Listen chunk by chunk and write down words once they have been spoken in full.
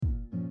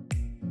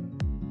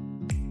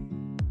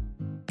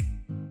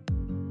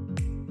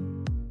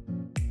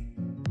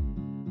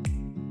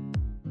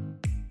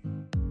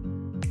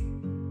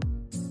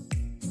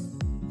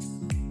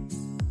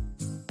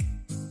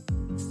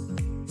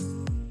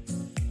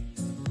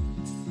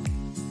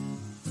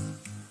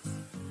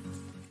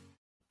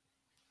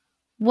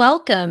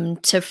Welcome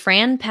to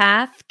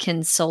FranPath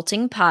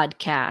Consulting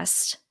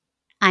Podcast.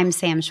 I'm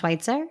Sam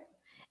Schweitzer.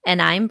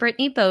 And I'm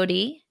Brittany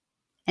Bodie.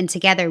 And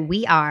together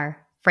we are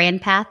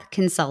FranPath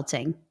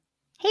Consulting.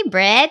 Hey,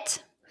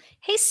 Britt.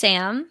 Hey,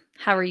 Sam.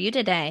 How are you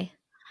today?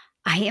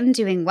 I am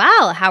doing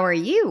well. How are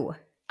you?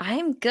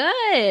 I'm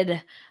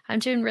good. I'm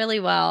doing really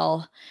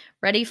well.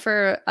 Ready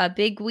for a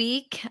big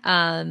week. We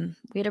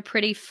had a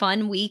pretty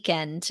fun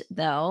weekend,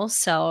 though,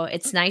 so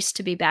it's nice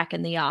to be back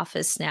in the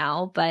office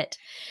now. But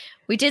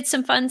we did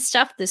some fun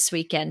stuff this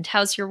weekend.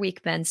 How's your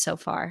week been so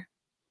far?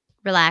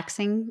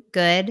 Relaxing,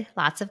 good.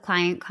 Lots of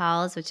client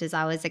calls, which is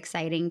always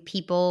exciting.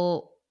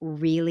 People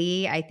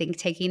really, I think,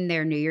 taking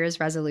their New Year's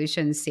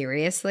resolutions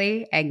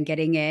seriously and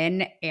getting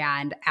in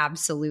and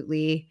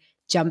absolutely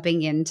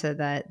jumping into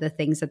the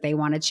things that they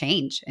want to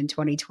change in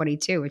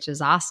 2022, which is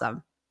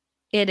awesome.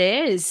 It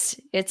is.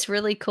 It's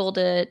really cool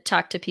to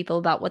talk to people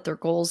about what their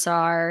goals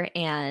are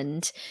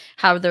and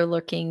how they're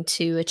looking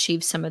to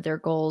achieve some of their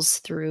goals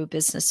through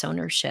business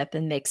ownership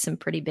and make some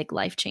pretty big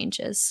life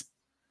changes.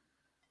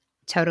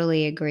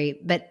 Totally agree.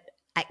 But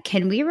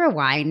can we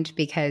rewind?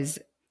 Because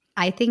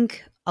I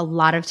think a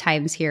lot of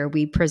times here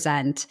we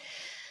present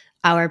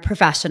our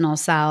professional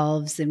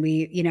selves and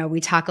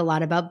we talk a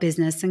lot about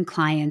business and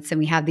clients and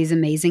we have these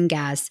amazing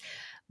guests.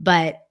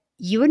 But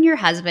you and your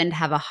husband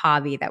have a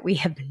hobby that we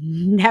have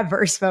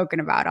never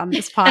spoken about on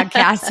this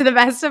podcast to the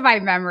best of my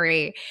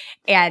memory.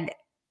 And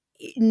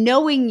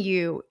knowing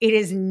you, it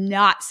is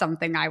not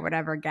something I would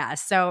ever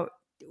guess. So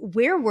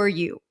where were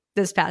you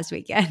this past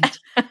weekend?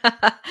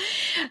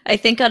 I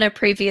think on a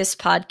previous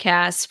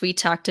podcast, we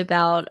talked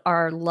about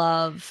our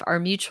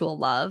mutual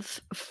love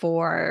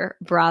for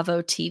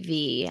Bravo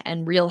TV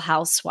and Real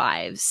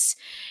Housewives.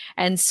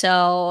 And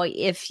so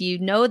if you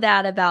know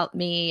that about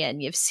me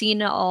and you've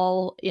seen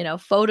all,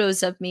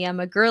 photos of me, I'm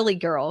a girly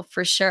girl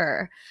for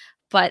sure.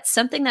 But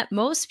something that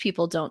most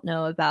people don't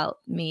know about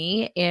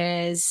me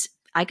is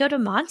I go to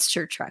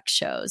monster truck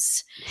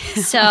shows.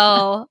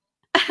 So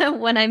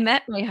when I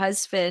met my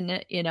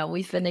husband,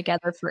 we've been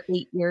together for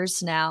 8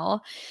 years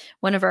now.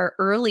 One of our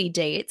early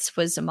dates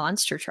was a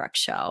monster truck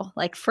show.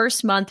 Like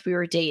first month we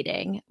were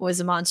dating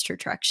was a monster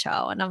truck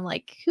show. And I'm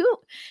like,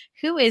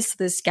 who is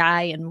this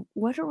guy and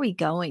what are we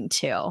going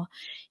to?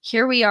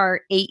 Here we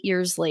are 8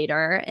 years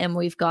later, and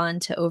we've gone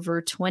to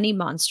over 20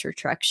 monster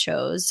truck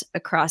shows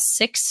across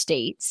 6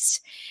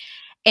 states.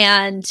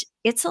 And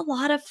it's a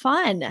lot of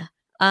fun.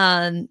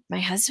 My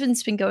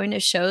husband's been going to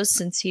shows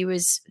since he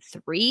was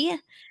 3.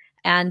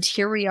 And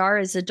here we are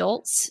as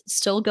adults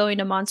still going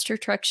to monster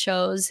truck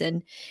shows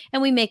and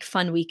we make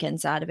fun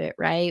weekends out of it,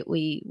 right?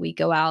 We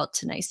go out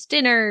to nice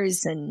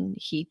dinners and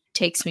he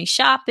takes me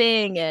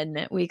shopping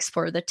and we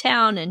explore the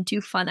town and do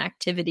fun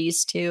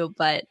activities too,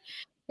 but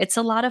it's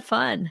a lot of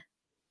fun.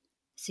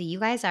 So you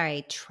guys are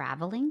a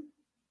traveling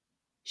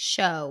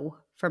show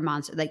for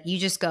monster, like you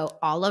just go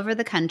all over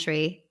the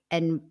country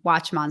and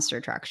watch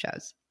monster truck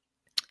shows.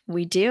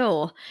 We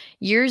do.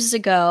 Years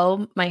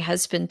ago, my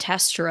husband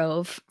test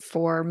drove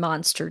for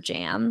Monster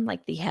Jam,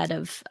 like the head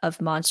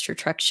of monster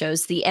truck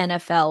shows, the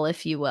NFL,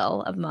 if you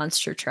will, of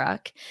monster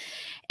truck.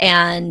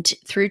 And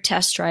through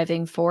test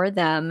driving for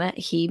them,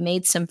 he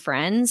made some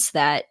friends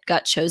that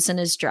got chosen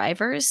as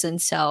drivers.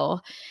 And so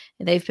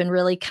they've been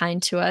really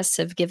kind to us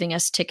of giving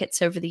us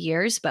tickets over the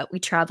years, but we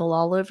travel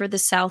all over the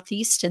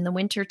Southeast in the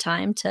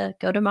wintertime to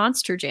go to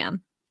Monster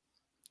Jam.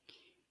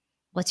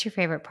 What's your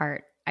favorite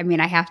part? I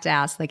mean, I have to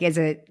ask, what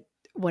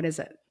is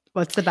it?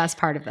 What's the best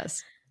part of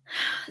this?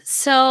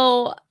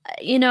 So,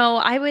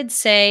 I would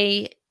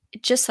say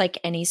just like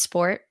any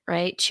sport,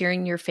 right?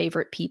 Cheering your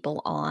favorite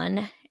people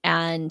on.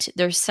 And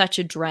there's such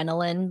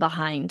adrenaline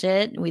behind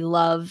it. We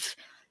love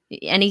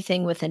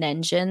anything with an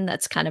engine.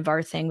 That's kind of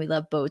our thing. We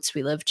love boats.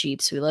 We love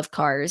Jeeps. We love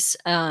cars.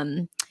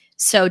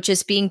 So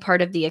just being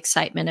part of the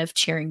excitement of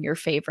cheering your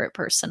favorite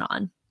person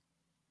on.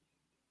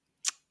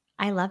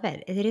 I love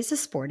it. It is a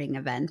sporting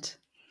event.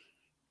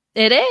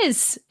 It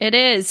is. It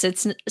is.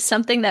 It's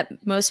something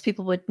that most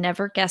people would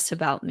never guess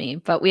about me,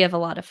 but we have a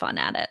lot of fun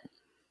at it.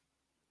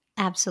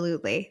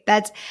 Absolutely.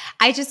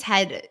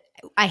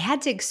 I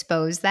had to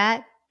expose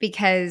that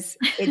because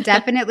it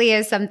definitely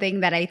is something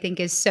that I think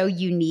is so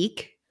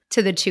unique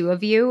to the two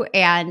of you.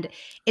 And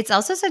it's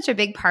also such a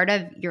big part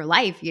of your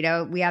life.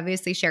 We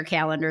obviously share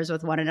calendars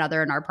with one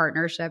another in our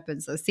partnership.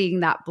 And so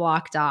seeing that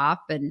blocked off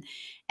and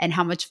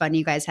how much fun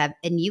you guys have.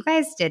 And you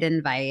guys did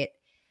invite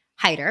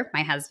Hyder,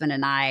 my husband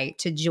and I,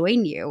 to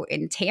join you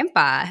in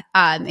Tampa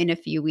in a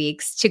few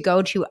weeks to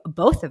go to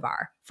both of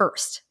our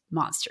first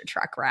monster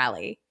truck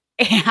rally.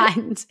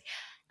 And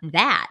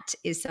that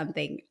is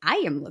something I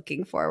am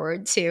looking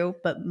forward to,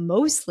 but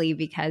mostly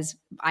because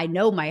I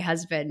know my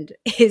husband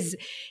is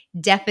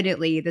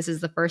definitely, this is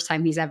the first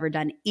time he's ever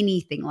done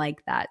anything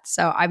like that.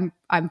 So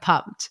I'm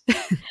pumped.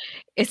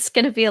 It's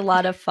going to be a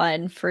lot of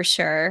fun for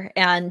sure.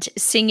 And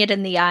seeing it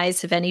in the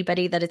eyes of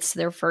anybody that it's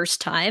their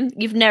first time,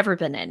 you've never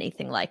been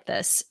anything like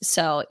this.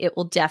 So it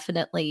will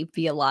definitely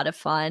be a lot of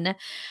fun.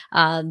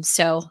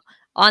 So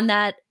on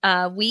that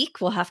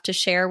week, we'll have to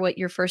share what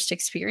your first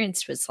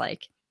experience was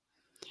like.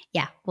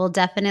 Yeah, we'll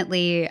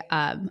definitely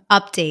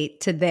update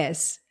to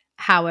this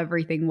how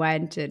everything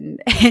went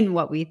and and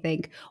what we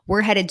think.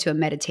 We're headed to a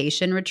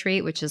meditation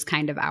retreat, which is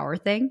kind of our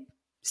thing.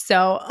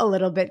 So a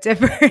little bit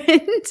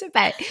different,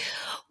 but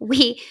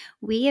we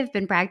have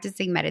been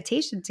practicing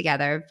meditation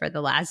together for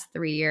the last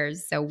 3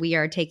 years. So we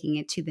are taking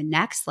it to the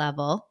next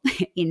level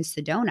in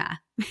Sedona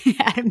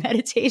at a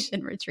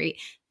meditation retreat,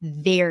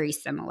 very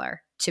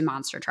similar to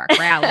monster truck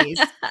rallies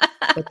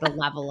with the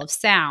level of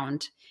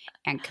sound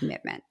and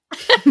commitment.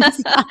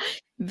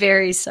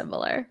 Very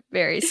similar.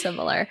 Very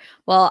similar.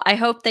 Well, I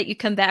hope that you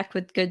come back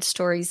with good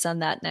stories on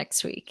that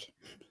next week.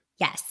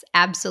 Yes,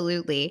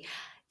 absolutely.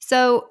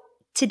 So,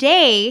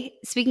 today,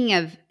 speaking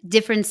of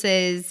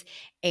differences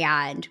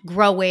and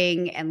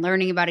growing and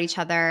learning about each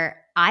other,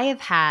 I have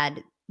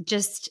had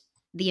just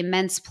the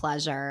immense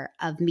pleasure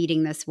of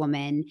meeting this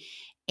woman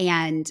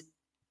and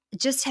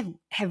just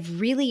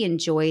have really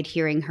enjoyed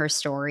hearing her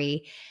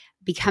story,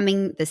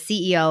 becoming the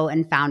CEO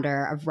and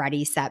founder of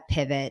Ready Set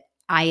Pivot.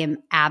 I am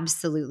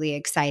absolutely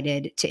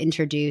excited to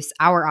introduce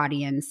our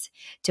audience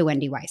to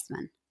Wendy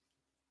Weissman.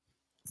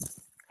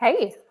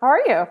 Hey, how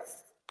are you?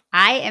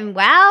 I am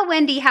well,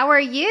 Wendy. How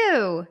are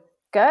you?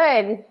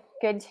 Good.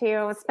 Good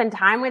to spend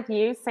time with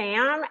you,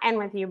 Sam, and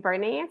with you,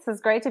 Brittany.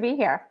 It's great to be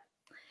here.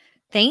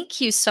 Thank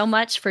you so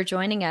much for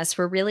joining us.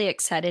 We're really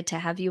excited to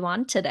have you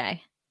on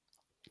today.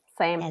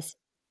 Same. Yes.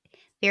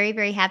 Very,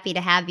 very happy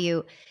to have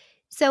you.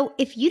 So,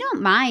 if you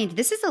don't mind,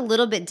 this is a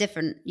little bit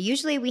different.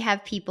 Usually, we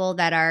have people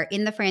that are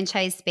in the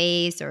franchise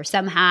space or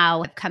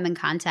somehow have come in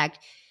contact.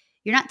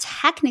 You're not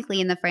technically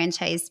in the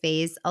franchise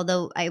space,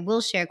 although I will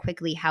share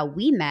quickly how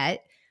we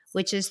met,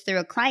 which is through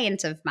a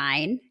client of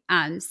mine,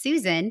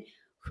 Susan,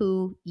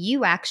 who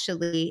you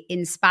actually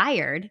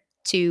inspired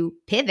to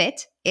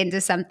pivot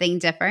into something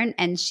different.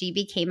 And she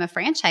became a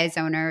franchise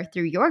owner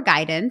through your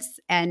guidance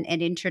and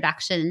an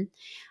introduction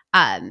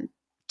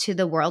to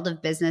the world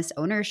of business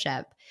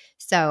ownership.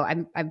 So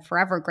I'm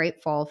forever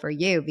grateful for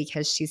you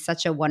because she's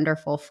such a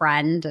wonderful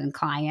friend and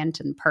client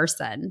and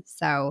person.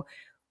 So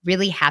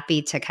really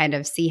happy to kind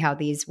of see how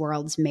these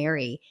worlds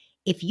marry.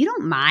 If you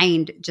don't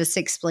mind just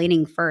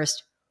explaining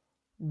first,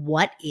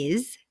 what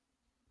is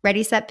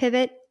Ready Set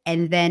Pivot?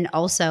 And then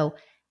also,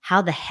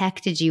 how the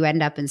heck did you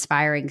end up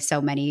inspiring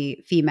so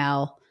many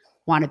female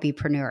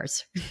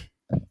wannabe-preneurs?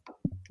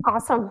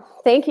 Awesome.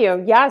 Thank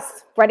you.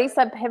 Yes, Ready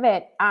Set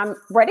Pivot.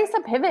 Ready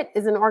Set Pivot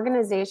is an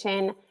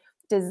organization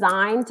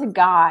designed to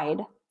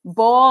guide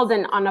bold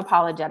and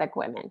unapologetic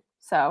women.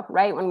 So,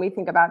 right, when we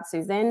think about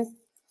Susan,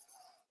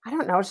 I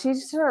don't know,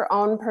 she's her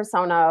own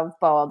persona of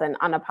bold and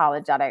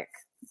unapologetic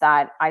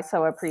that I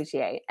so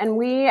appreciate. And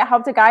we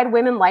help to guide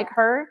women like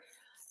her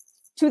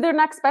to their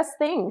next best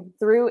thing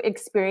through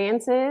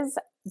experiences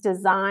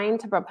designed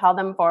to propel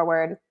them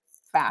forward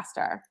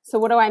faster. So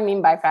what do I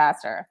mean by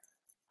faster?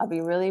 I'll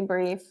be really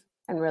brief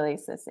and really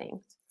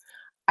succinct.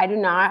 I do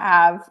not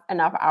have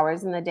enough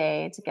hours in the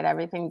day to get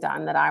everything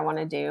done that I want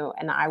to do.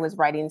 And I was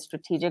writing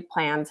strategic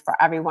plans for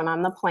everyone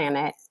on the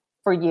planet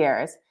for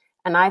years.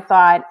 And I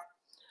thought,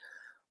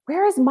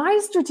 where is my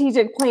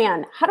strategic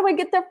plan? How do I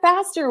get there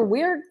faster?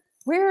 Where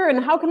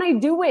and how can I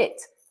do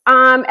it?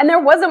 And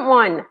there wasn't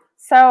one.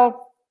 So,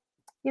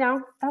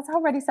 that's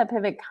how Ready Set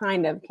Pivot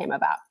kind of came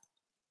about.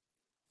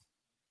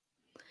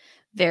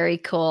 Very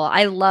cool.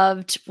 I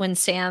loved when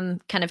Sam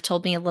kind of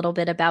told me a little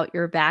bit about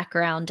your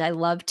background. I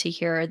loved to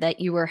hear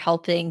that you were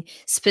helping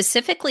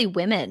specifically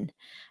women.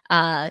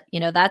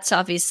 That's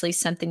obviously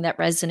something that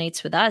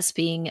resonates with us,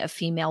 being a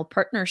female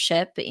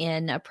partnership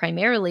in a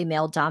primarily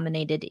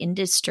male-dominated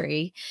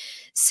industry.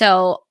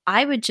 So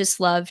I would just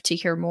love to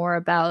hear more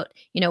about,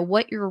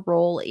 what your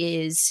role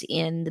is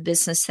in the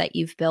business that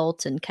you've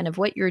built and kind of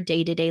what your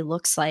day-to-day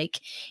looks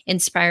like,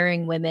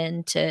 inspiring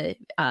women to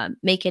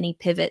make any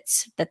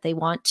pivots that they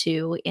want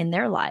to in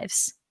their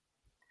lives.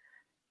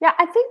 Yeah,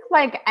 I think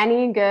like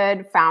any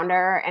good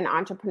founder and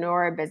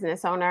entrepreneur,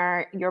 business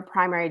owner, your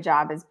primary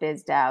job is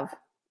biz dev.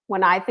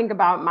 When I think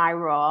about my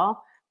role,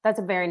 that's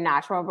a very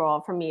natural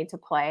role for me to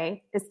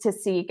play, is to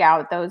seek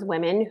out those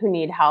women who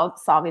need help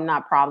solving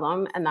that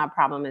problem. And that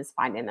problem is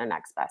finding their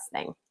next best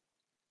thing.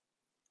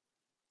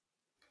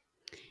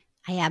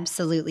 I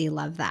absolutely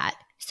love that.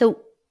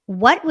 So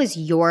what was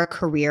your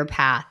career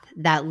path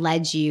that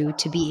led you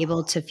to be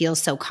able to feel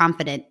so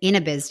confident in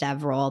a biz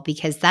dev role?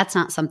 Because that's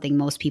not something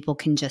most people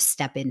can just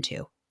step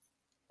into.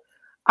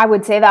 I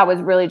would say that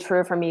was really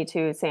true for me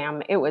too,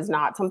 Sam. It was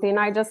not something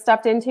I just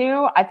stepped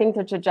into. I think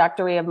the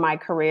trajectory of my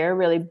career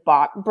really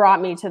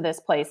brought me to this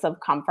place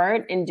of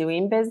comfort in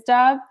doing biz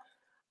dev.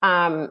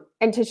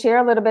 And to share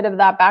a little bit of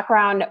that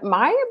background,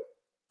 my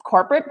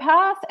corporate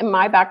path and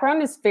my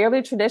background is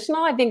fairly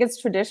traditional. I think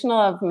it's traditional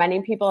of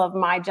many people of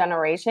my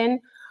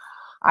generation.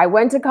 I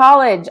went to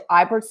college.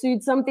 I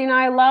pursued something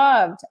I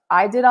loved.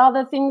 I did all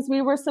the things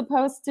we were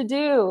supposed to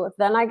do.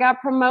 Then I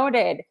got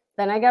promoted.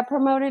 Then I got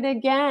promoted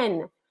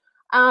again.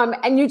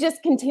 And you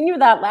just continue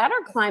that ladder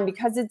climb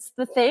because it's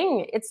the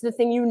thing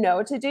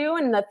to do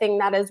and the thing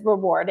that is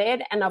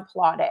rewarded and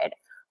applauded.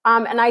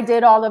 And I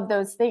did all of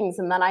those things.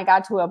 And then I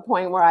got to a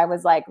point where I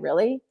was like,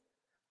 really?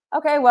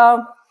 Okay,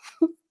 well,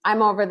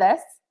 I'm over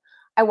this.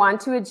 I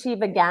want to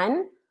achieve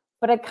again,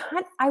 but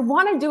I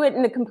want to do it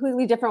in a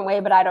completely different way,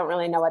 but I don't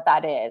really know what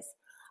that is.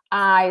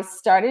 I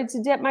started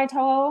to dip my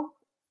toe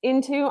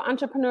into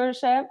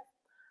entrepreneurship.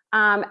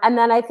 And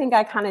then I think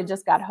I kind of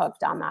just got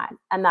hooked on that.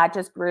 And that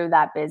just grew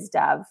that biz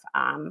dev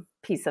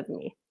piece of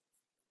me.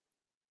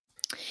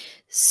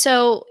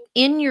 So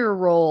in your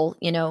role,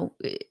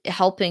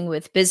 helping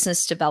with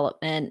business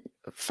development,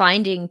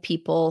 finding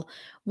people,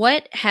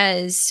 what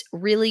has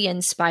really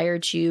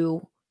inspired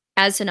you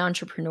as an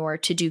entrepreneur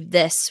to do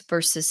this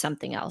versus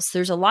something else?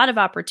 There's a lot of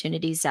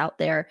opportunities out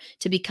there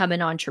to become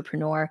an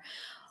entrepreneur.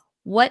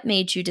 What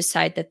made you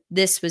decide that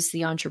this was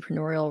the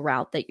entrepreneurial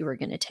route that you were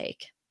going to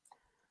take?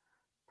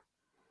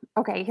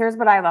 Okay, here's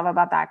what I love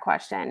about that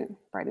question,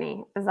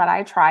 Brittany, is that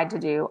I tried to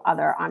do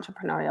other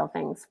entrepreneurial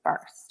things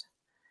first.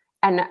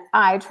 And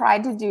I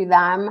tried to do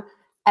them,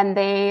 and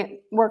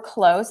they were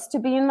close to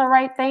being the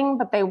right thing,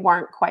 but they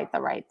weren't quite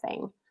the right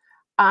thing.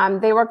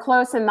 They were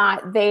close in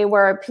that they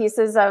were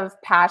pieces of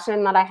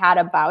passion that I had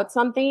about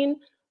something,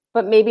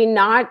 but maybe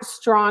not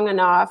strong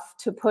enough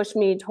to push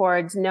me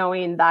towards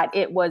knowing that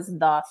it was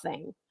the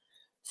thing.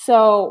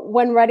 So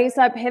when Ready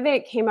Set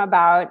Pivot came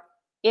about,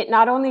 it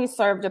not only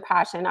served a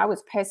passion, I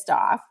was pissed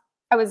off.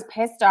 I was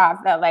pissed off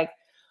that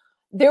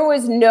there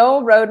was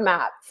no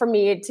roadmap for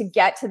me to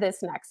get to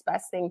this next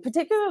best thing,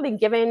 particularly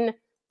given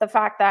the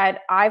fact that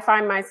I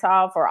find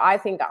myself, or I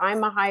think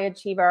I'm a high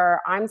achiever,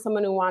 I'm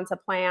someone who wants a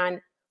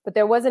plan, but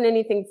there wasn't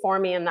anything for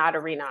me in that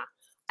arena.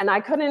 And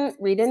I couldn't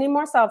read any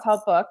more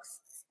self-help books,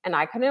 and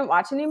I couldn't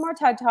watch any more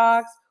TED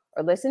Talks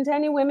or listen to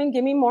any women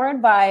give me more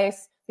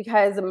advice,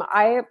 because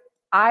I,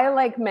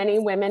 like many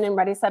women in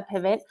Ready Set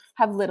Pivot,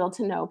 have little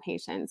to no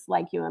patience,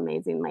 like you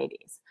amazing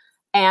ladies.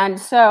 And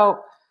so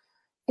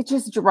it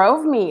just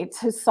drove me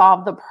to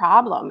solve the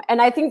problem.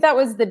 And I think that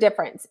was the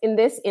difference. In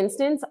this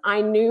instance,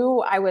 I knew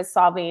I was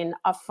solving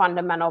a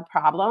fundamental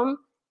problem,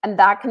 and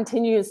that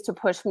continues to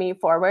push me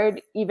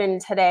forward even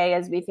today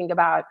as we think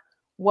about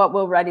what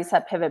will Ready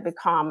Set Pivot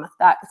become.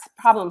 That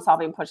problem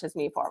solving pushes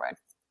me forward.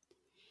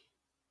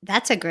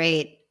 That's a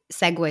great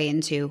segue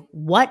into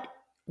what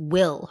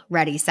will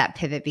Ready Set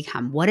Pivot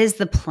become? What is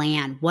the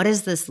plan? What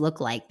does this look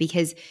like?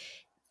 Because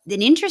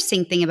an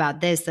interesting thing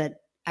about this that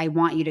I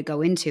want you to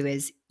go into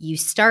is you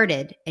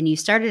started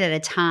at a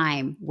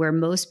time where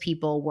most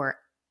people were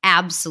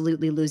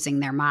absolutely losing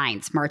their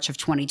minds, March of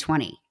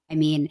 2020. I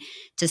mean,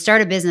 to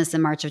start a business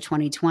in March of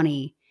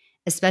 2020,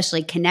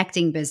 especially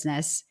connecting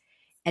business,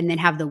 and then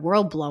have the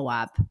world blow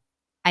up.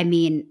 I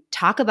mean,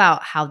 talk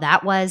about how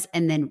that was,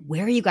 and then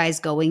where are you guys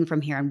going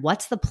from here, and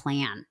what's the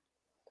plan?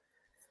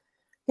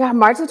 Yeah,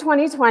 March of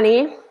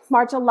 2020,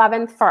 March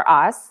 11th for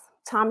us,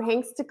 Tom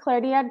Hanks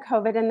declared he had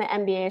COVID and the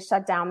NBA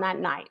shut down that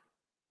night.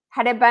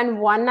 Had it been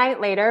one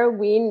night later,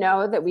 we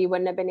know that we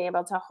wouldn't have been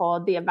able to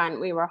hold the event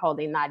we were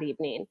holding that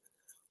evening.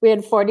 We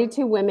had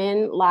 42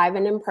 women live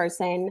and in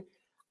person,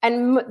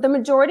 and the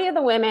majority of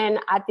the women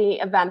at the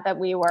event that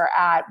we were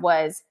at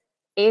was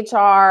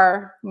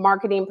HR,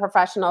 marketing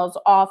professionals,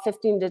 all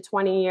 15 to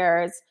 20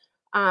 years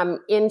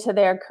into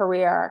their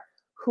career,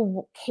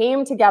 who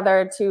came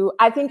together to,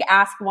 I think,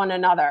 ask one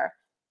another,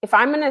 if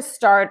I'm going to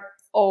start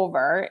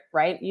over,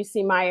 right? You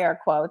see my air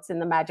quotes in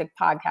the magic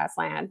podcast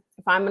land.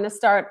 If I'm going to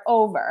start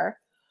over,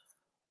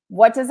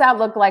 what does that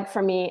look like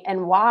for me?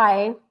 And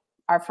why,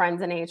 our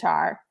friends in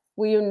HR,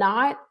 will you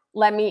not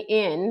let me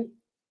in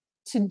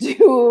to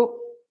do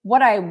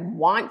what I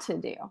want to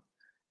do?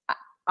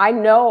 I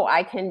know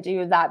I can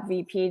do that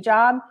VP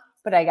job,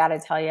 but I got to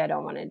tell you, I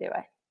don't want to do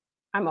it.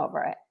 I'm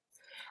over it.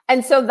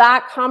 And so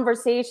that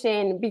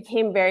conversation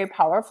became very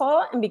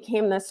powerful and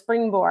became the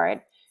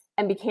springboard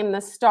and became the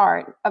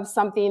start of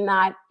something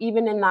that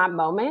even in that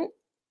moment,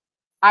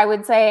 I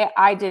would say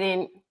I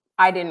didn't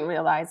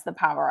realize the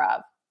power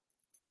of.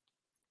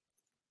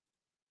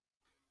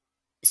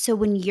 So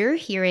when you're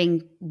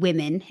hearing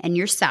women and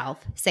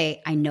yourself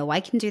say, I know I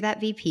can do that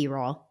VP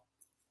role,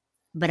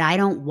 but I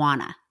don't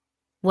wanna.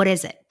 What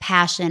is it?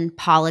 Passion,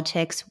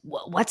 politics?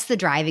 What's the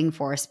driving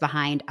force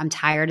behind, I'm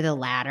tired of the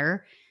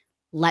ladder,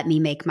 let me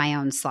make my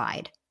own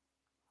slide?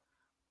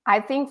 I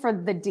think for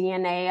the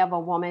DNA of a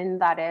woman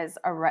that is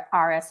a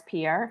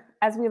RSPer,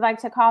 as we like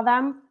to call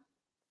them,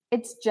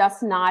 it's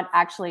just not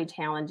actually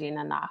challenging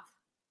enough.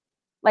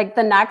 Like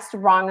the next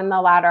rung in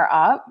the ladder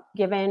up,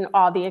 given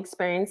all the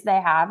experience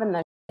they have and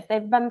the shit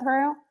they've been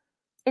through,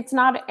 it's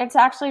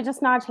actually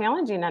just not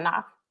challenging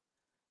enough.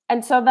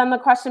 And so then the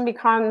question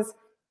becomes,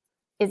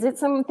 is it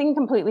something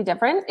completely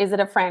different? Is it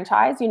a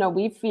franchise? You know,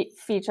 we've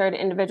featured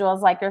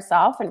individuals like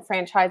yourself and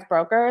franchise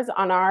brokers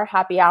on our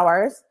happy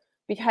hours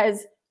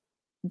because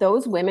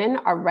those women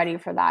are ready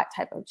for that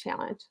type of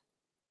challenge.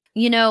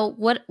 You know,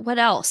 what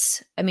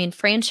else? I mean,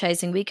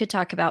 franchising, we could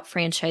talk about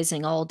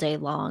franchising all day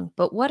long,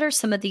 but what are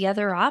some of the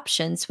other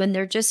options when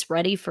they're just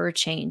ready for a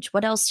change?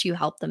 What else do you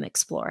help them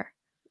explore?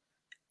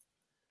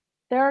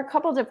 There are a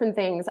couple different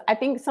things. I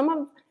think some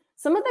of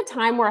the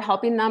time we're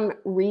helping them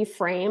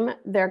reframe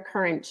their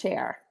current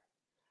chair.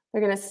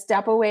 They're going to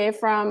step away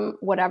from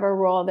whatever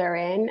role they're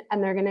in,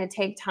 and they're going to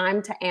take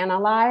time to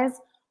analyze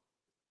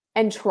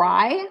and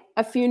try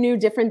a few new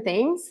different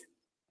things.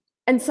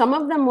 And some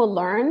of them will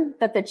learn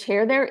that the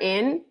chair they're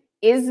in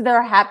is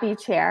their happy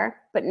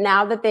chair. But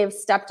now that they've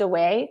stepped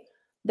away,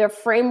 their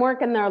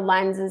framework and their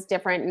lens is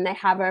different, and they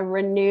have a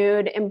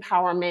renewed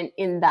empowerment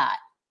in that.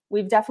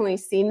 We've definitely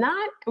seen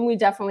that, and we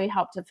definitely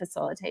help to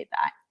facilitate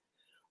that.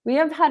 We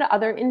have had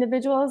other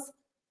individuals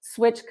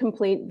switch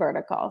complete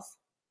verticals.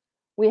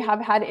 We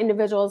have had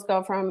individuals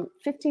go from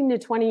 15 to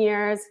 20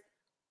 years,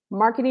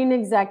 marketing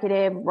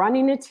executive,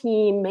 running a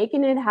team,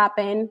 making it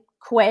happen,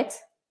 quit,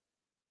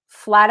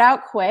 flat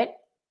out quit,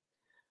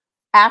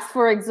 ask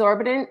for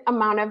exorbitant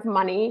amount of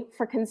money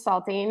for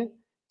consulting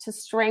to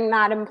string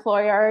that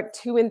employer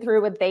to and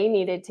through what they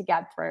needed to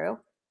get through,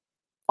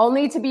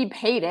 only to be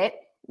paid it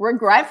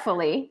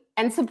regretfully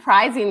and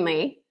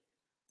surprisingly.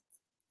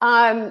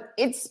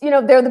 It's,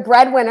 they're the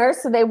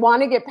breadwinners, so they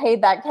want to get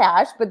paid that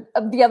cash. But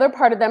the other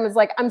part of them is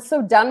like, I'm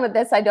so done with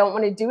this, I don't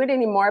want to do it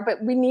anymore.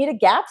 But we need a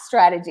gap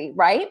strategy,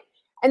 right?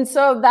 And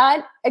so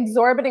that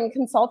exorbitant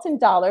consultant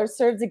dollars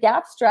serves a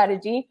gap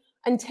strategy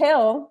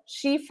until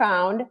she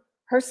found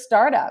her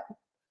startup.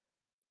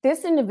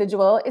 This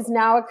individual is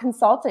now a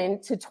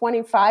consultant to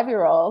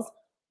 25-year-olds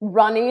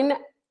running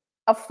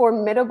a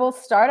formidable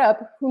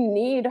startup who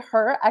need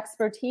her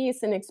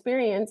expertise and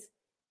experience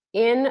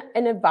in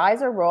an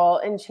advisor role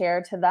and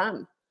chair to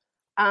them.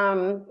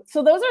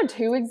 So those are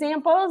two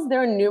examples.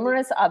 There are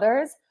numerous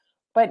others,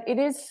 but it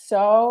is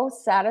so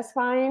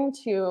satisfying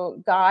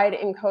to guide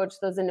and coach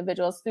those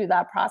individuals through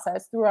that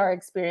process, through our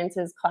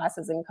experiences,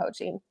 classes, and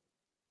coaching.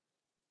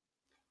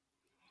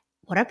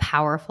 What a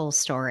powerful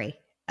story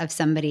of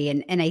somebody.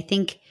 And I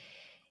think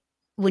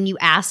when you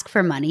ask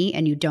for money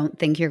and you don't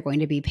think you're going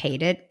to be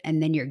paid it,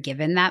 and then you're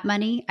given that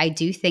money, I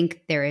do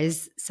think there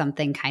is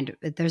something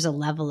there's a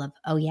level of,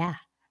 oh yeah,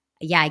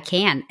 I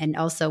can. And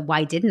also,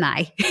 why didn't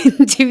I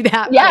do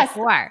that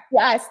before?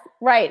 Yes,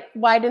 right.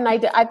 Why didn't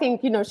I I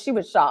think, she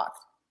was shocked.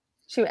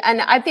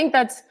 And I think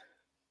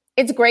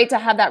it's great to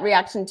have that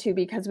reaction too,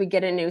 because we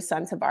get a new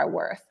sense of our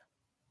worth.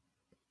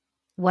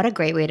 What a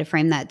great way to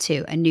frame that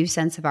too, a new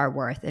sense of our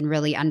worth, and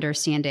really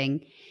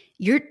understanding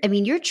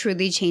you're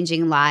truly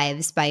changing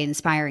lives by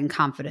inspiring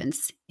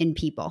confidence in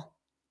people.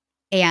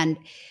 And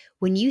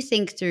when you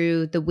think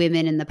through the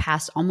women in the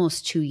past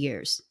almost 2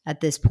 years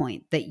at this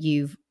point that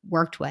you've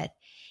worked with,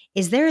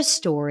 is there a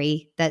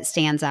story that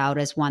stands out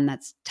as one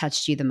that's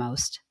touched you the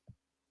most?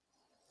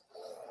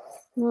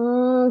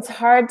 It's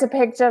hard to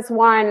pick just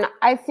one.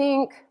 I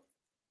think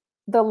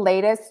the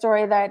latest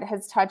story that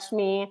has touched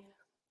me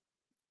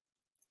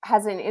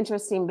has an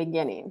interesting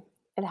beginning.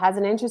 It has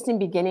an interesting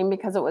beginning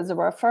because it was a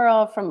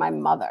referral from my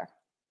mother.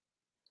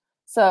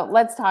 So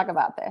let's talk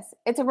about this.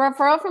 It's a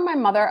referral from my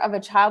mother of a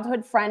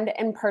childhood friend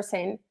and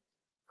person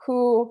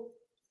who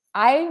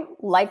I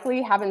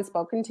likely haven't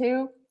spoken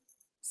to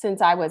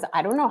since I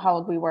don't know how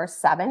old we were,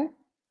 7.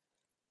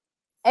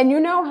 And you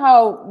know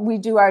how we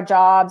do our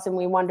jobs and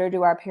we wonder,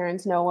 do our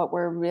parents know what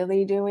we're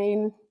really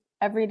doing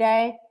every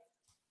day?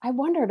 I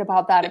wondered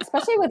about that,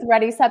 especially with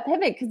Ready, Set,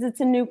 Pivot, because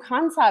it's a new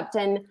concept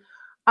and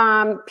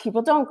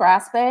people don't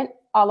grasp it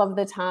all of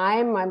the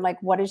time. I'm like,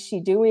 what is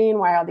she doing?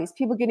 Why are all these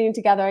people getting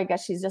together? I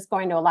guess she's just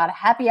going to a lot of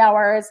happy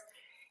hours.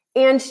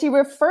 And she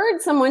referred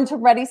someone to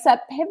Ready,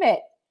 Set, Pivot.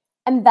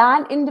 And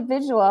that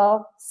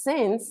individual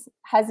since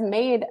has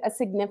made a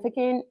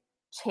significant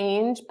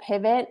change,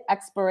 pivot,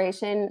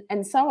 exploration,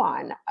 and so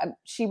on.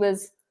 She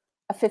was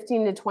a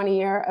 15 to 20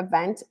 year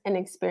event and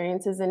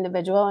experiences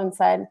individual and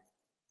said,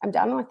 I'm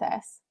done with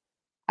this.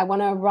 I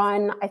want to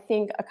run, I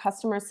think, a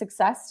customer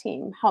success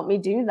team. Help me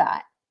do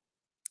that.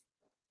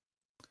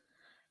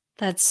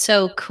 That's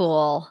so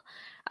cool.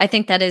 I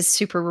think that is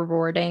super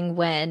rewarding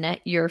when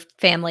your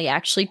family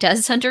actually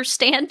does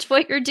understand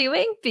what you're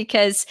doing,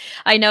 because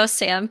I know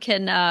Sam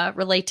can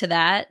relate to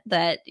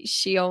that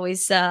she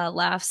always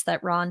laughs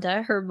that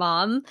Rhonda, her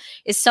mom,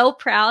 is so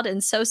proud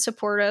and so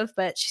supportive,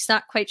 but she's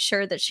not quite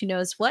sure that she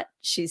knows what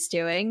she's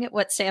doing,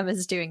 what Sam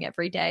is doing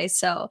every day.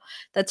 So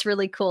that's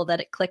really cool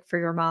that it clicked for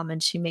your mom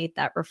and she made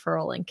that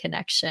referral and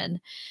connection.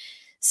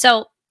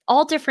 So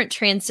all different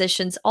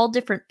transitions, all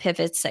different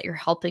pivots that you're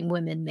helping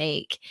women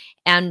make.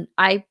 And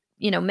I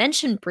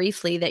mentioned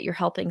briefly that you're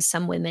helping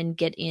some women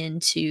get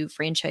into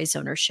franchise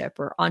ownership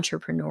or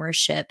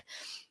entrepreneurship.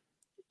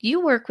 You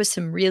work with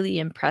some really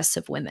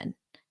impressive women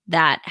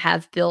that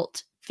have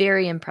built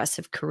very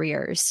impressive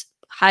careers,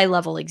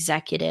 high-level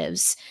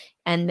executives,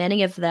 and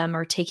many of them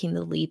are taking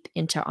the leap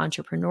into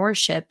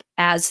entrepreneurship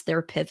as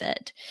their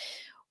pivot.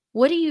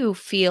 What do you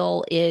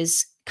feel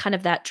is kind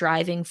of that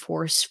driving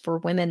force for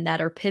women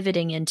that are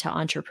pivoting into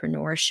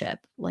entrepreneurship?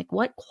 Like,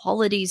 what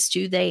qualities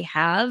do they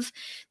have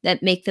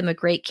that make them a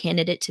great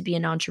candidate to be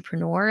an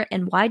entrepreneur?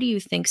 And why do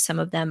you think some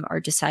of them are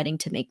deciding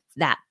to make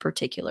that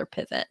particular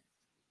pivot?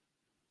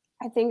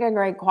 I think a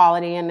great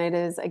quality, and it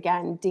is,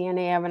 again,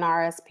 DNA of an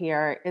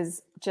RSPer,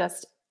 is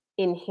just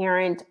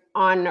inherent,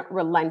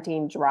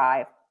 unrelenting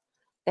drive.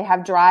 They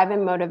have drive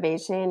and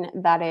motivation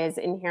that is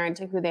inherent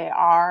to who they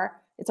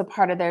are. It's a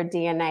part of their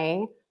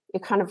DNA.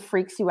 It kind of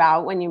freaks you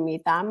out when you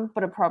meet them,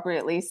 but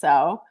appropriately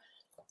so.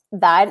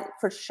 that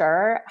for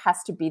sure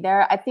has to be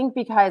there. I think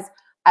because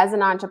as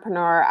an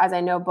entrepreneur, as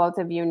I know both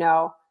of you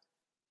know,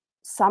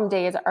 some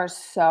days are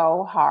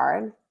so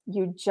hard.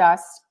 You're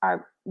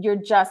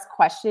just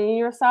questioning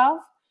yourself.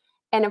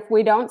 And if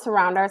we don't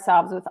surround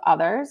ourselves with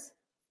others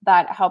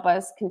that help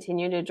us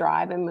continue to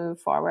drive and move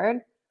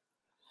forward,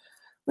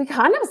 we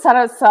kind of set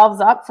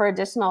ourselves up for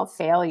additional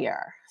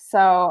failure.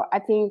 So I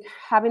think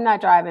having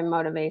that drive and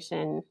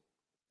motivation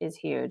is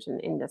huge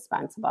and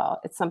indispensable.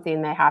 It's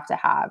something they have to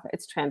have.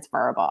 It's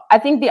transferable. I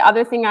think the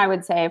other thing I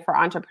would say for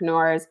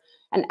entrepreneurs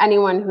and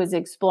anyone who's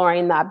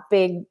exploring that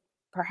big,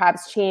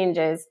 perhaps change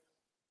is,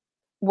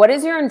 what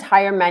does your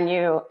entire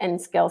menu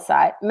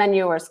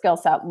or skill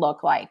set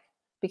look like?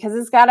 Because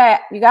you gotta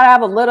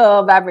have a little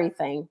of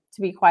everything,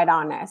 to be quite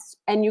honest.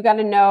 And you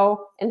gotta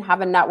know and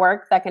have a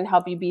network that can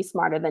help you be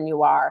smarter than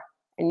you are.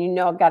 And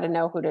gotta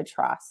know who to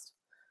trust.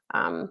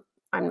 I'm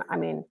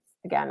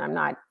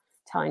not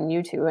telling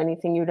you to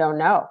anything you don't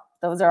know.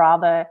 Those are all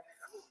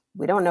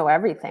we don't know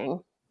everything,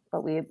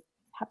 but we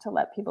have to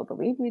let people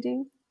believe we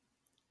do.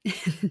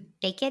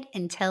 Fake it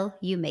until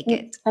you make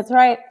it. That's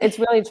right. It's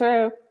really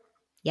true.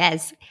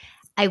 Yes.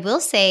 I will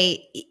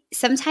say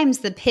sometimes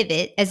the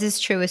pivot, as is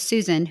true with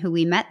Susan, who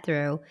we met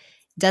through,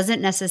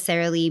 doesn't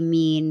necessarily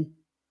mean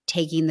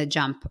taking the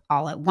jump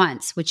all at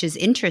once, which is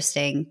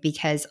interesting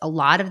because a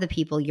lot of the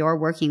people you're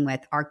working with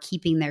are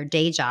keeping their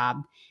day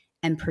job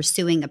and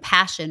pursuing a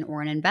passion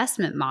or an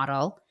investment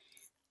model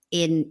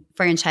in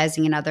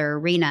franchising and other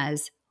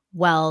arenas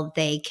while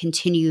they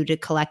continue to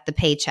collect the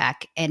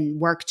paycheck and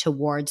work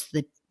towards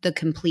the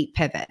complete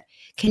pivot.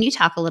 Can you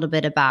talk a little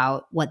bit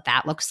about what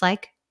that looks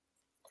like?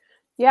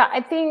 Yeah,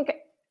 I think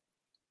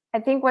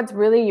what's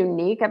really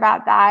unique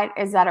about that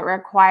is that it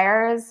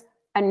requires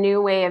a new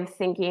way of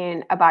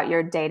thinking about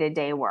your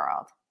day-to-day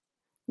world.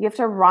 You have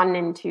to run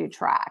in two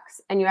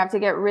tracks, and you have to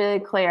get really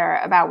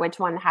clear about which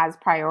one has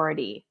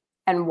priority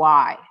and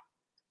why,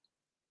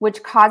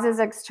 which causes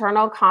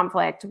external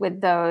conflict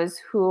with those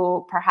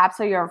who perhaps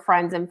are your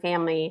friends and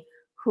family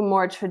who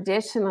more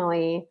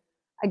traditionally,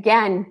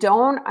 again,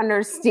 don't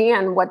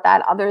understand what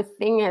that other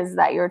thing is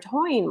that you're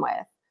toying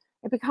with.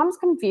 It becomes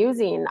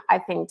confusing, I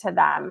think, to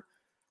them.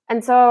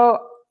 And so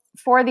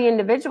for the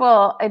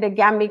individual, it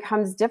again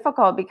becomes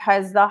difficult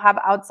because they'll have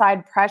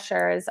outside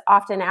pressures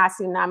often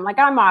asking them, like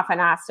I'm often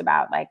asked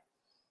about, like,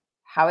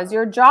 how is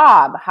your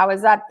job? How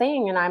is that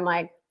thing? And I'm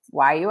like,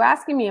 why are you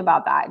asking me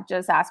about that?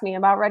 Just ask me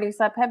about Ready,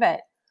 Set, Pivot.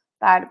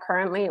 That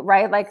currently,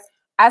 right? Like,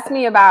 ask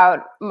me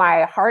about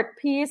my heart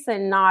piece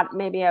and not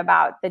maybe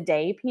about the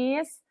day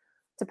piece,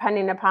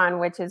 depending upon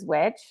which is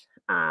which.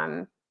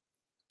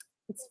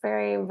 It's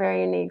very,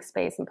 very unique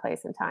space and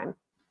place and time.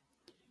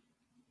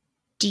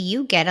 Do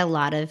you get a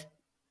lot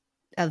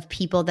of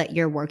people that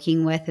you're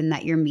working with and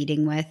that you're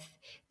meeting with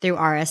through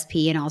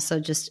RSP and also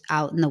just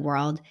out in the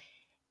world,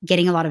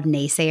 getting a lot of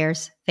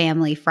naysayers,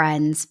 family,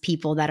 friends,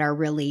 people that are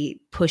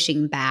really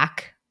pushing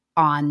back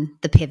on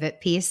the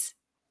pivot piece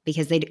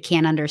because they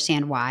can't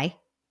understand why?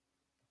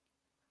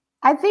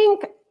 I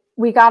think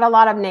we got a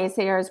lot of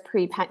naysayers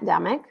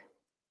pre-pandemic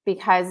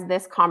because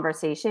this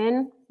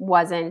conversation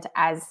wasn't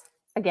as,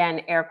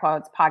 again, air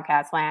quotes,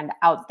 podcast land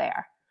out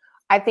there.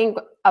 I think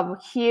a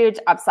huge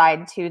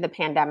upside to the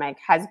pandemic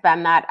has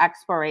been that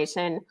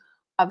exploration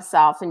of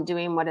self and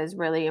doing what is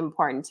really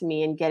important to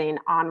me and getting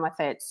on with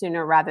it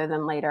sooner rather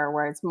than later,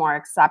 where it's more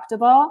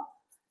acceptable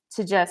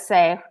to just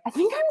say, I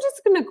think I'm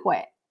just going to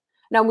quit.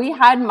 Now, we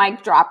had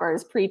mic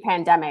droppers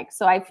pre-pandemic,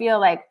 so I feel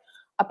like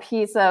a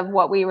piece of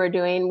what we were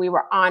doing, we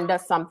were onto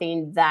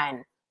something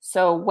then.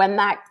 So when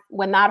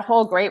that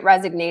whole great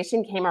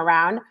resignation came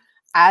around,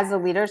 as a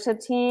leadership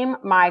team,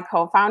 my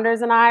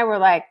co-founders and I were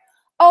like,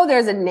 oh,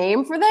 there's a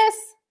name for this?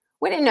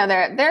 We didn't know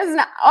there's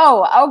no,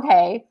 oh,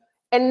 okay.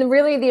 And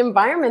really the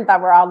environment that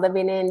we're all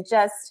living in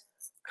just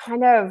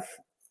kind of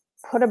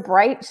put a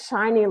bright,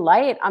 shiny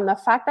light on the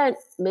fact that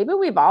maybe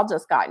we've all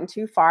just gotten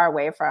too far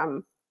away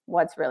from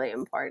what's really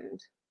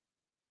important.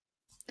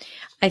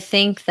 I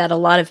think that a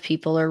lot of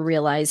people are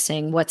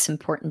realizing what's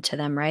important to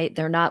them, right?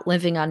 They're not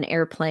living on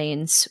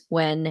airplanes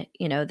when,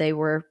 they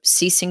were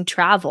ceasing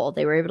travel.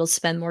 They were able to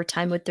spend more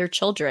time with their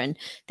children.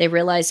 They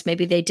realized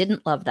maybe they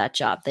didn't love that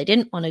job. They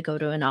didn't want to go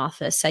to an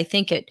office. I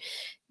think it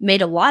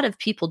made a lot of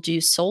people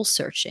do soul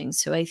searching.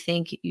 So I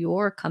think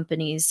your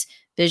company's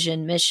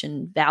vision,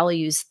 mission,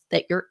 values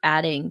that you're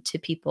adding to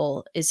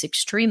people is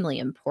extremely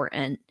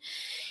important.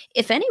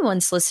 If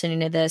anyone's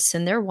listening to this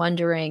and they're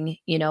wondering,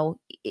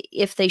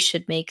 if they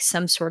should make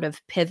some sort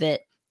of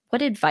pivot,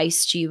 what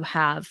advice do you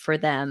have for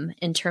them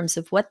in terms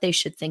of what they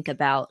should think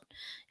about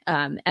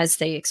as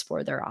they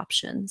explore their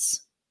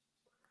options?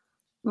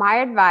 My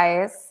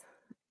advice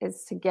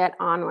is to get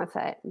on with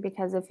it,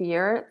 because if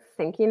you're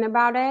thinking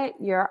about it,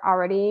 you're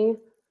already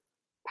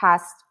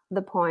past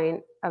the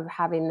point of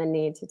having the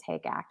need to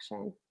take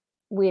action.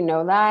 We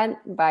know that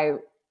by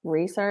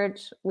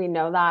research. We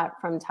know that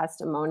from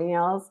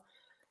testimonials.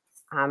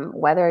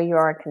 Whether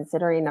you're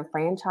considering a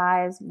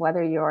franchise,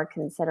 whether you're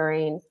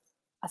considering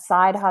a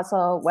side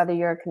hustle, whether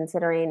you're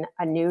considering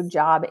a new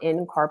job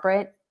in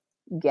corporate,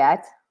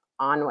 get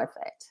on with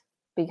it,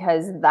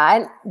 because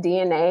that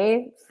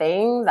DNA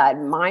thing, that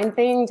mind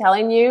thing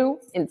telling you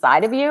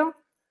inside of you,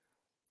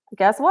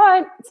 guess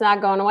what? It's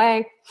not going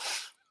away.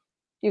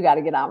 You got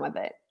to get on with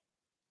it.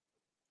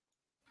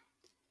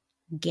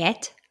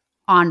 Get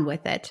on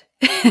with it.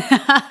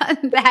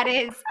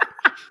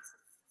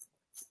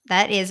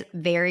 That is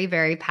very,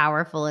 very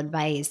powerful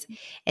advice.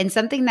 And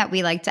something that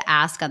we like to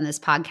ask on this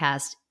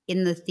podcast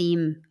in the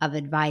theme of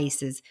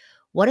advice is,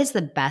 what is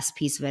the best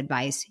piece of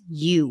advice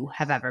you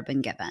have ever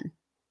been given?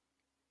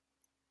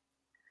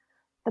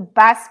 The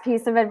best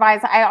piece of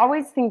advice, I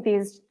always think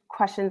these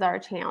questions are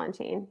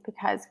challenging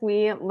because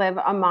we live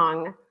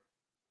among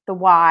the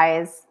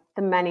wise,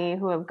 the many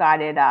who have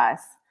guided us.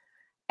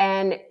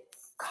 And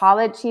call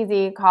it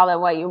cheesy, call it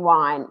what you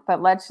want,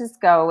 but let's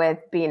just go with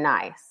be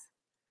nice.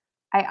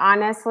 I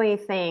honestly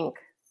think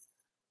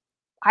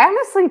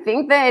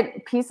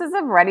that pieces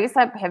of Ready,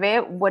 Set,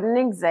 Pivot wouldn't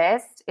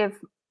exist if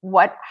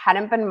what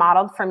hadn't been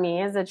modeled for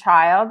me as a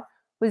child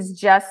was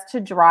just to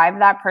drive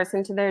that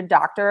person to their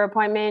doctor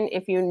appointment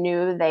if you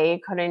knew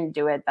they couldn't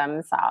do it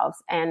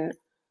themselves. And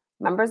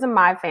members of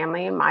my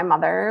family, my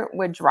mother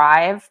would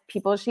drive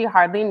people she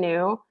hardly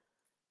knew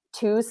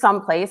to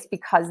someplace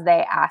because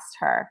they asked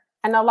her.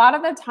 And a lot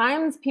of the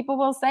times people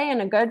will say,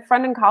 and a good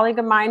friend and colleague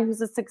of mine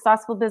who's a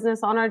successful business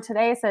owner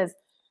today says,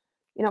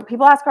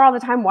 people ask her all the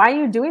time, why are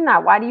you doing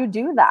that? Why do you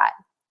do that?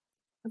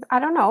 I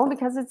don't know,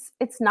 because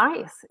it's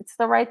nice. It's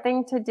the right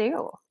thing to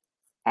do.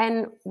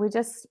 And we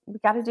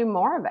got to do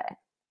more of it.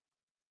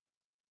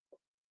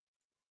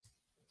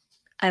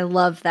 I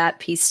love that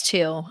piece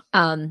too.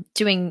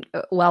 Doing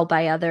well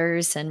by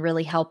others and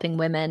really helping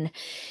women.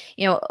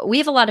 We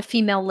have a lot of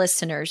female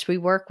listeners. We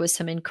work with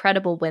some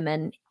incredible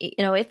women.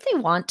 If they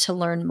want to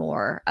learn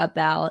more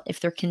about,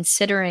 if they're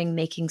considering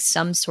making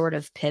some sort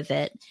of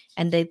pivot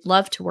and they'd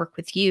love to work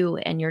with you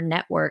and your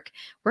network,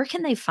 where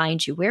can they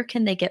find you? Where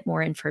can they get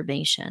more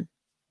information?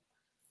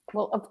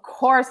 Well, of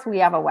course, we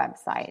have a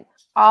website.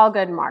 All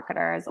good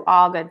marketers,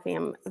 all good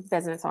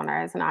business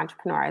owners and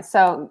entrepreneurs.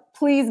 So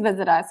please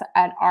visit us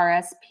at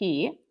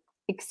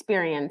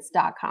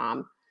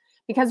rspexperience.com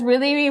because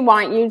really we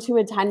want you to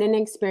attend an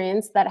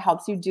experience that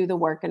helps you do the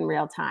work in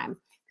real time.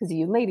 Because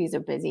you ladies are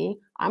busy.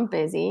 I'm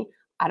busy.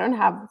 I don't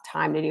have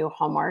time to do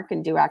homework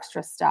and do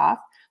extra stuff.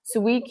 So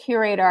we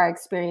curate our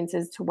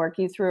experiences to work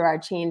you through our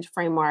change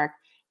framework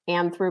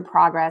and through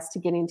progress to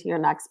getting to your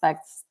next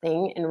best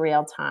thing in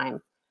real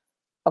time.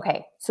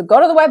 Okay, so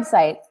go to the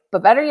website,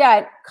 but better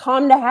yet,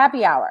 come to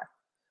happy hour.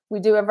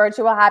 We do a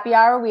virtual happy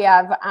hour. We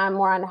have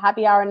we're on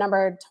happy hour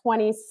number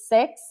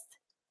 26th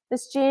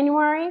this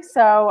January.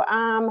 So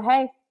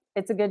hey,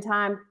 it's a good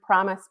time.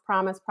 Promise.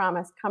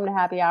 Come to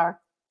happy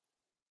hour.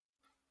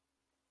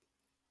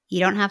 You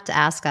don't have to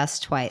ask us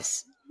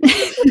twice.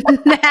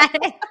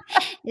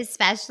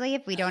 Especially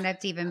if we don't have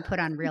to even put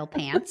on real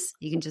pants.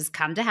 You can just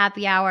come to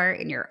happy hour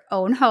in your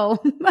own home.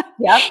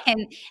 Yep.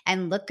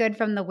 and look good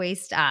from the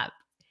waist up.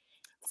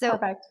 So,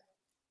 perfect.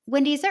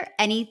 Wendy, is there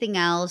anything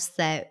else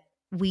that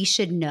we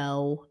should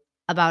know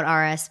about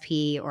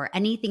RSP or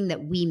anything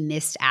that we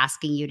missed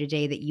asking you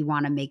today that you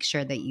want to make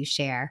sure that you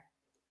share?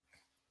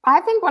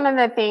 I think one of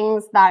the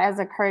things that has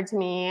occurred to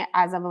me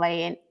as of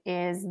late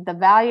is the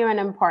value and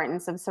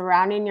importance of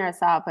surrounding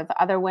yourself with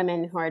other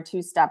women who are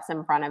 2 steps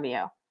in front of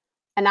you.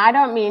 And I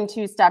don't mean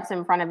 2 steps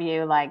in front of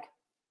you like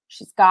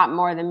she's got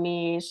more than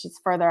me, she's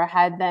further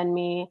ahead than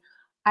me.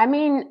 I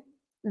mean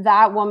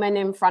that woman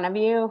in front of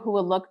you who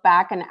will look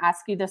back and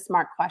ask you the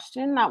smart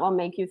question that will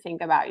make you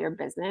think about your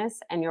business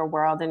and your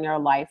world and your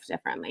life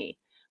differently.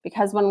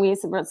 Because when we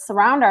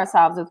surround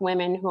ourselves with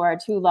women who are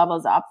 2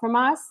 levels up from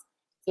us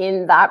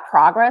in that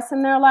progress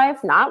in their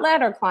life, not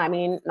ladder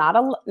climbing, not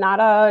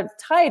a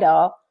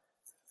title,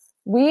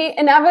 we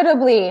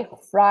inevitably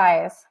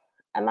rise.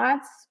 And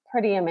that's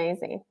pretty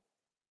amazing.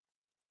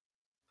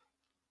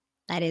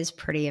 That is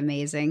pretty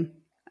amazing.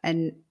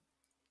 And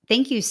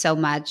thank you so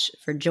much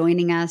for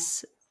joining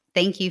us.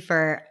 Thank you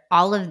for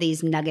all of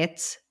these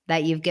nuggets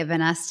that you've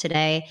given us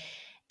today.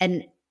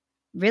 And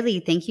really,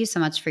 thank you so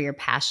much for your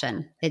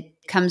passion. It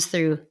comes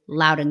through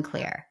loud and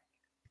clear.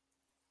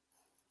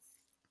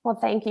 Well,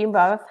 thank you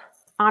both.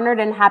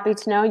 Honored and happy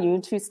to know you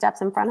 2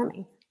 steps in front of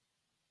me.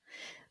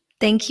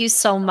 Thank you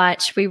so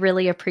much. We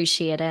really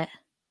appreciate it.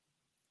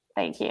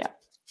 Thank you.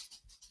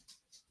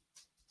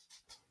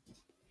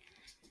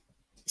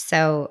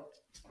 So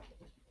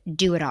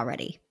do it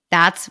already.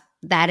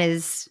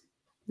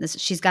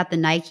 She's got the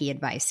Nike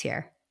advice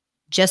here.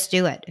 Just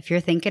do it. If you're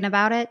thinking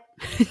about it,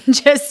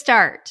 just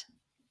start.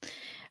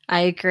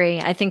 I agree.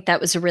 I think that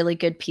was a really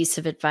good piece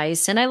of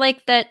advice. And I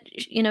like that,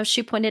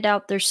 she pointed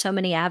out there's so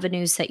many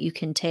avenues that you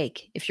can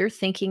take. If you're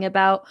thinking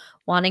about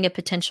wanting a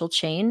potential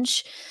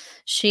change,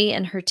 she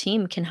and her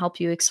team can help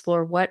you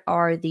explore what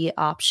are the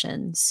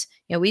options.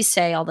 We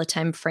say all the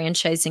time,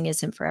 franchising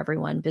isn't for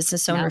everyone.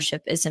 Business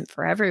ownership isn't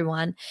for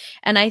everyone.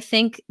 And I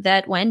think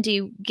that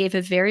Wendy gave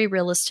a very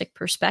realistic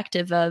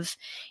perspective of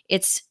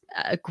it's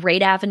a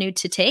great avenue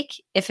to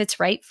take if it's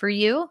right for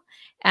you.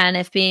 And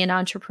if being an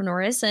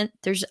entrepreneur isn't,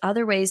 there's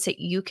other ways that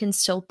you can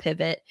still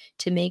pivot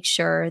to make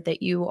sure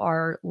that you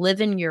are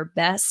living your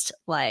best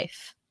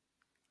life.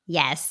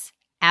 Yes,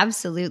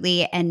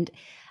 absolutely. And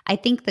I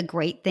think the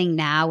great thing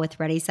now with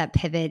Ready, Set,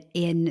 Pivot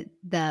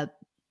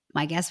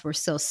I guess we're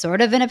still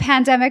sort of in a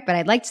pandemic, but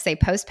I'd like to say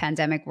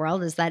post-pandemic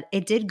world, is that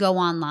it did go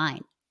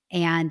online.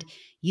 And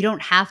you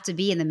don't have to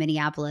be in the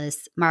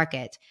Minneapolis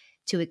market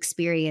to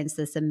experience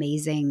this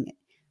amazing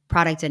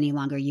product any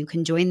longer. You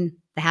can join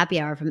the happy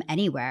hour from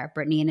anywhere.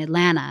 Brittany in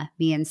Atlanta,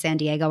 me in San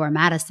Diego or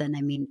Madison.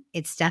 I mean,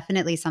 it's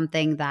definitely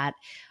something that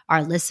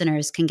our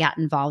listeners can get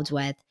involved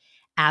with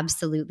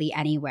absolutely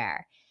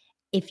anywhere.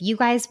 If you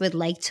guys would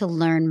like to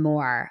learn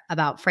more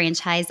about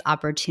franchise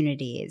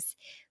opportunities,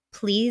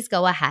 please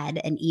go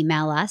ahead and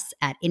email us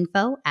at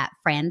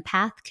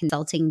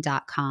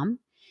info@franpathconsulting.com.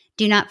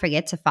 Do not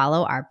forget to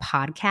follow our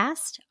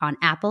podcast on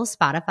Apple,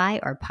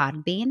 Spotify, or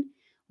Podbean.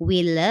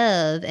 We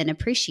love and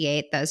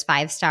appreciate those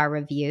 5-star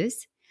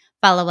reviews.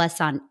 Follow us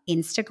on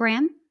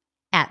Instagram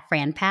at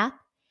FranPath,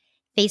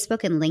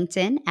 Facebook and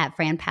LinkedIn at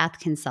FranPath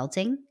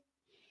Consulting.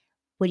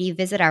 When you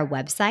visit our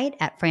website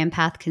at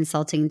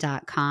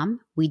franpathconsulting.com,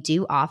 we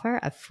do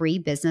offer a free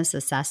business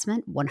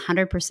assessment,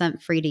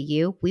 100% free to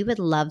you. We would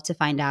love to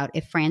find out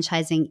if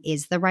franchising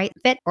is the right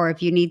fit or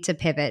if you need to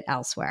pivot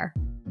elsewhere.